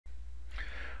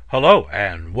Hello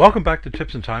and welcome back to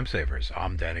Tips and Time Savers.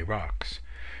 I'm Danny Rocks.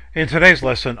 In today's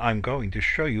lesson, I'm going to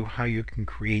show you how you can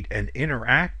create an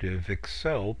interactive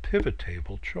Excel pivot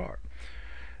table chart.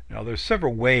 Now, there's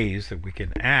several ways that we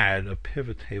can add a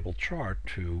pivot table chart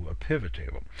to a pivot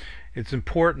table. It's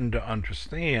important to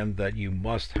understand that you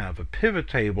must have a pivot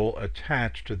table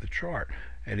attached to the chart.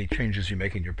 Any changes you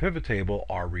make in your pivot table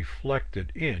are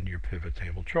reflected in your pivot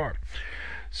table chart.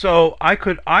 So I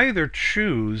could either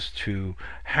choose to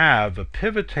have a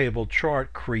pivot table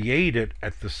chart created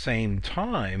at the same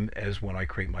time as when I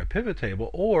create my pivot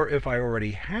table, or if I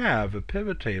already have a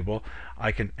pivot table,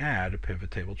 I can add a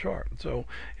pivot table chart. So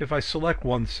if I select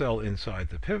one cell inside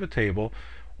the pivot table,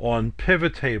 on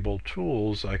PivotTable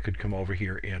Tools, I could come over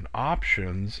here in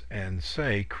Options and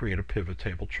say Create a Pivot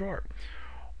Table Chart.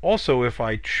 Also, if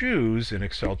I choose in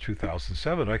Excel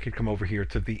 2007, I could come over here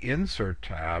to the Insert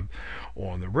tab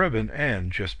on the ribbon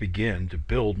and just begin to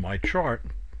build my chart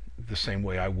the same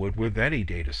way I would with any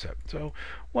data set. So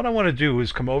what I want to do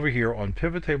is come over here on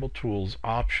PivotTable Tools,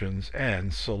 Options,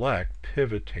 and select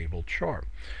Pivot Table Chart.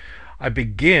 I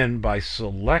begin by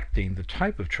selecting the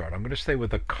type of chart. I'm going to stay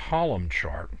with a column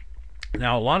chart.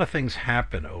 Now, a lot of things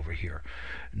happen over here.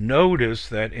 Notice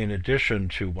that in addition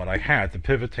to what I had, the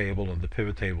pivot table and the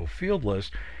pivot table field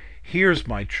list, here's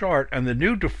my chart, and the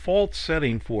new default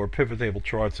setting for pivot table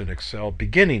charts in Excel,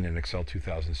 beginning in Excel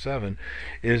 2007,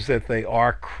 is that they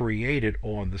are created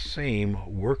on the same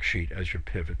worksheet as your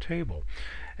pivot table.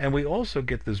 And we also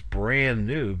get this brand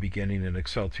new, beginning in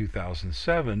Excel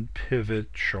 2007,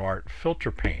 PivotChart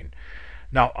Filter pane.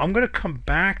 Now, I'm going to come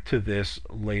back to this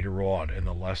later on in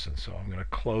the lesson, so I'm going to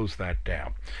close that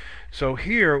down. So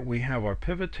here we have our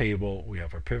pivot table, we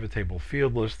have our pivot table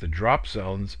field list, the drop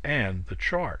zones, and the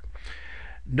chart.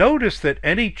 Notice that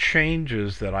any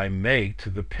changes that I make to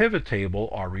the pivot table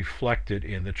are reflected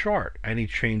in the chart. Any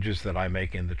changes that I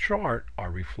make in the chart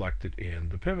are reflected in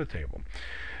the pivot table.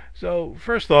 So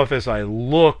first off, as I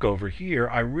look over here,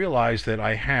 I realize that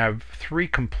I have 3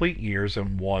 complete years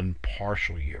and 1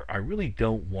 partial year. I really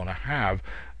don't want to have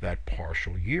that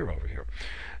partial year over here.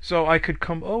 So I could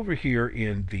come over here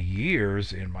in the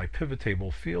years in my pivot table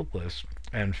field list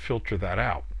and filter that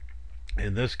out.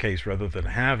 In this case, rather than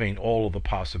having all of the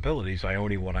possibilities, I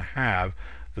only want to have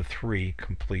the 3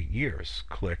 complete years.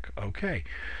 Click OK.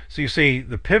 So you see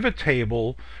the pivot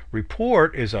table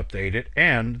report is updated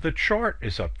and the chart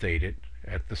is updated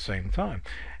at the same time.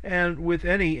 And with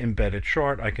any embedded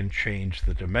chart, I can change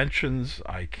the dimensions.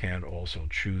 I can also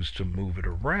choose to move it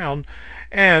around.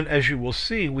 And as you will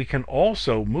see, we can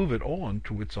also move it on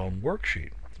to its own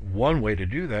worksheet. One way to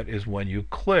do that is when you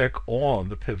click on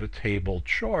the pivot table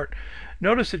chart.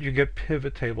 Notice that you get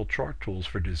pivot table chart tools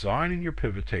for designing your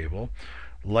pivot table,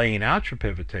 laying out your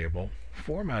pivot table,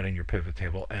 formatting your pivot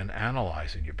table, and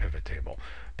analyzing your pivot table.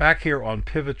 Back here on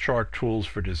PivotChart Tools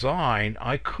for Design,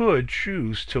 I could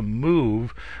choose to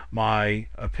move my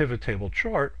pivot table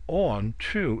chart on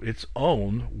to its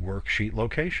own worksheet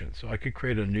location. So I could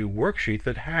create a new worksheet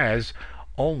that has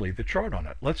only the chart on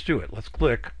it. Let's do it. Let's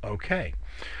click OK.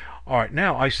 All right,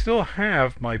 now I still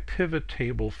have my pivot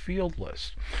table field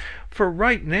list. For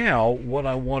right now, what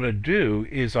I want to do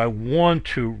is I want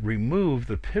to remove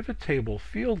the pivot table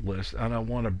field list, and I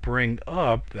want to bring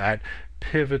up that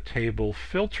pivot table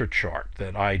filter chart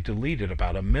that I deleted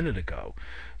about a minute ago.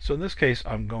 So in this case,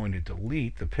 I'm going to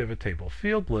delete the pivot table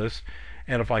field list,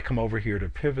 and if I come over here to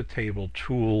Pivot Table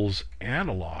Tools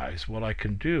Analyze, what I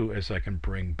can do is I can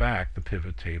bring back the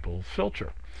pivot table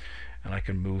filter. And I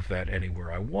can move that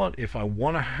anywhere I want. If I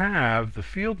want to have the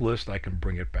field list, I can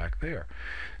bring it back there.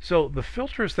 So the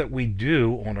filters that we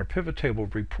do on our pivot table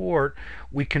report,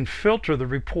 we can filter the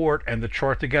report and the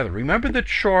chart together. Remember, the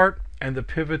chart and the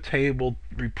pivot table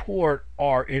report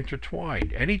are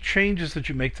intertwined. Any changes that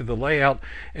you make to the layout,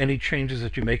 any changes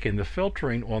that you make in the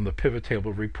filtering on the pivot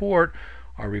table report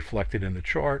are reflected in the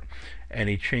chart.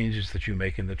 Any changes that you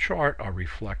make in the chart are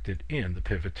reflected in the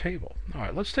pivot table. All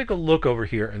right, let's take a look over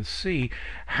here and see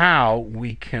how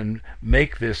we can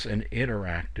make this an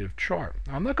interactive chart.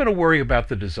 I'm not going to worry about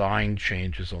the design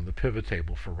changes on the pivot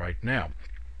table for right now.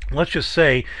 Let's just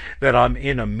say that I'm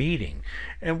in a meeting,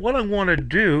 and what I want to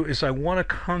do is I want to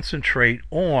concentrate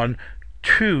on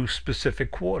 2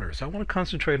 specific quarters. I want to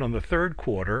concentrate on the 3rd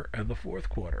quarter and the 4th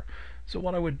quarter. So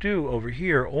what I would do over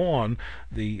here on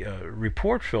the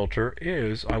report filter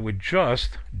is I would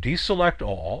just deselect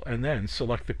all and then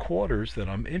select the quarters that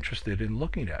I'm interested in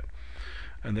looking at.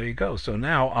 And there you go. So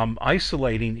now I'm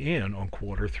isolating in on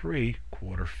quarter 3,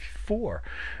 quarter 4.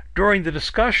 During the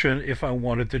discussion, if I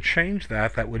wanted to change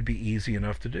that, that would be easy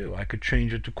enough to do. I could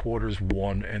change it to quarters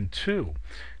 1 and 2.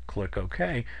 Click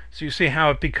OK. So you see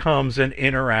how it becomes an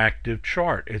interactive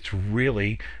chart. It's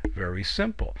really very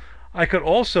simple. I could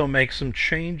also make some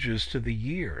changes to the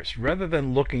years. Rather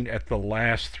than looking at the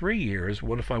last 3 years,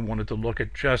 what if I wanted to look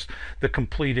at just the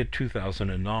completed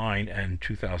 2009 and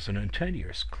 2010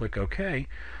 years? Click OK.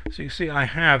 So you see I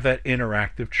have that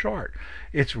interactive chart.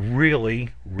 It's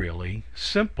really, really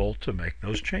simple to make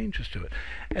those changes to it.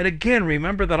 And again,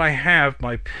 remember that I have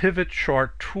my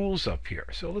PivotChart tools up here.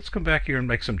 So let's come back here and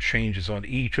make some changes on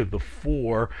each of the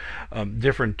 4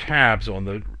 different tabs on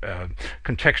the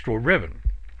contextual ribbon.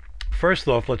 First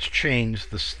off, let's change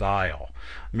the style.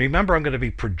 Remember, I'm going to be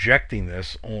projecting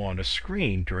this on a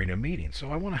screen during a meeting,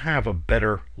 so I want to have a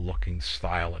better looking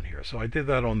style in here. So I did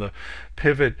that on the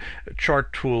Pivot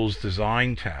Chart Tools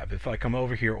Design tab. If I come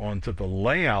over here onto the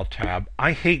Layout tab,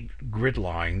 I hate grid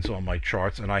lines on my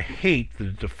charts, and I hate the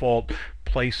default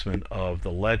placement of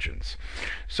the legends.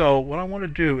 So what I want to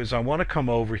do is I want to come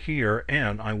over here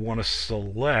and I want to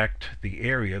select the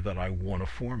area that I want to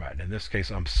format. In this case,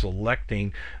 I'm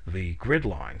selecting the grid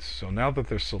lines. So now that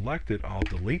they're selected, I'll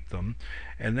delete them.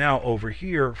 And now over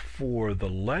here for the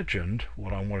legend,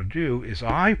 what I want to do is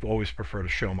I always prefer to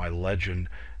show my legend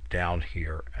down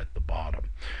here at the bottom.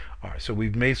 Alright, so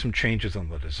we've made some changes on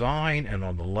the design and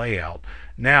on the layout.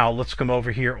 Now let's come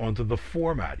over here onto the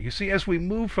format. You see, as we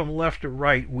move from left to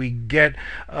right, we get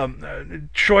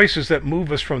choices that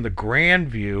move us from the grand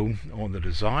view on the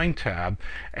design tab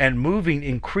and moving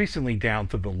increasingly down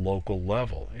to the local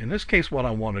level. In this case, what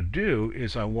I want to do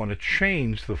is I want to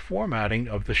change the formatting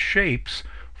of the shapes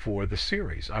for the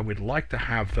series. I would like to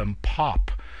have them pop.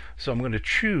 So I'm going to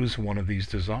choose one of these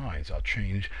designs. I'll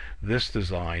change this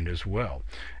design as well.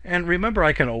 And remember,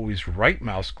 I can always right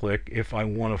mouse click if I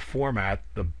want to format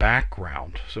the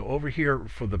background. So over here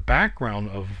for the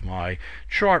background of my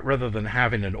chart, rather than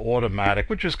having an automatic,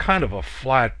 which is kind of a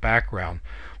flat background,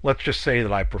 let's just say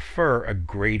that I prefer a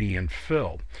gradient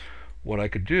fill. What I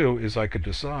could do is I could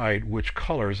decide which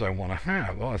colors I want to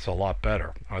have. Well, that's a lot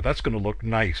better. That's going to look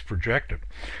nice projected.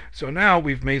 So now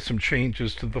we've made some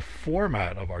changes to the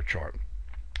format of our chart.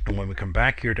 And when we come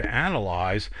back here to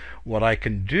analyze, what I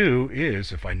can do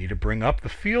is if I need to bring up the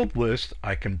field list,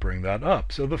 I can bring that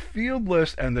up. So the field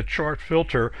list and the chart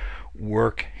filter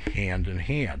work hand in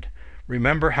hand.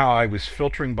 Remember how I was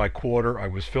filtering by quarter, I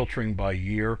was filtering by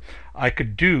year? I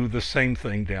could do the same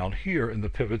thing down here in the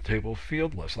pivot table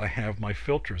field list. I have my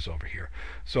filters over here.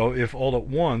 So if all at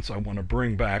once I want to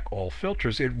bring back all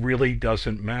filters, it really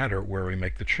doesn't matter where we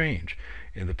make the change,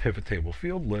 in the pivot table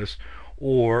field list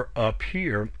or up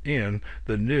here in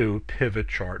the new Pivot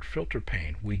Chart Filter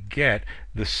pane. We get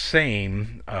the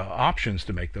same options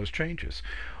to make those changes.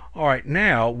 All right,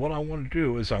 now what I want to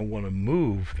do is I want to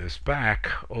move this back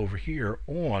over here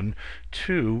on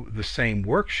to the same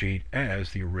worksheet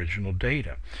as the original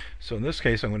data. So in this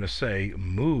case, I'm going to say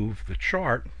move the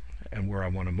chart, and where I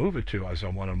want to move it to is I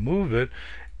want to move it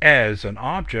as an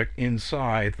object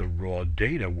inside the raw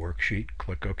data worksheet.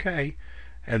 Click OK.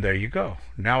 And there you go.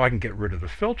 Now I can get rid of the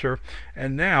filter,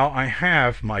 and now I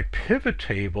have my pivot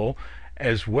table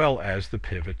as well as the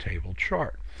pivot table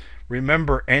chart.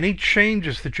 Remember, any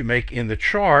changes that you make in the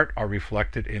chart are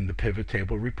reflected in the pivot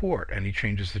table report. Any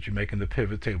changes that you make in the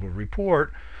pivot table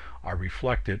report are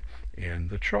reflected in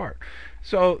the chart.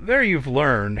 So there you've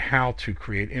learned how to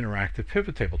create interactive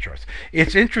pivot table charts.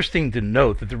 It's interesting to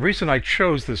note that the reason I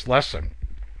chose this lesson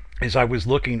is I was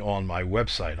looking on my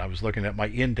website. I was looking at my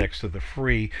index to the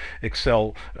free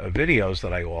Excel videos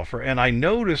that I offer, and I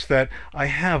noticed that I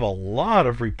have a lot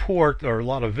of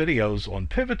videos on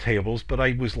pivot tables, but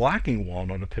I was lacking one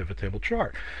on a pivot table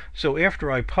chart. So after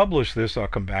I publish this, I'll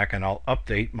come back and I'll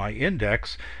update my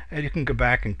index, and you can go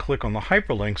back and click on the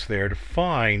hyperlinks there to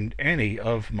find any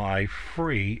of my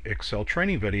free Excel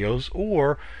training videos,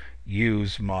 or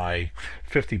use my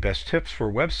 50 best tips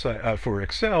for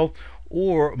Excel,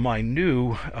 or my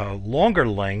new longer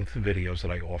length videos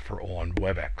that I offer on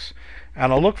WebEx.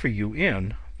 And I'll look for you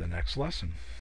in the next lesson.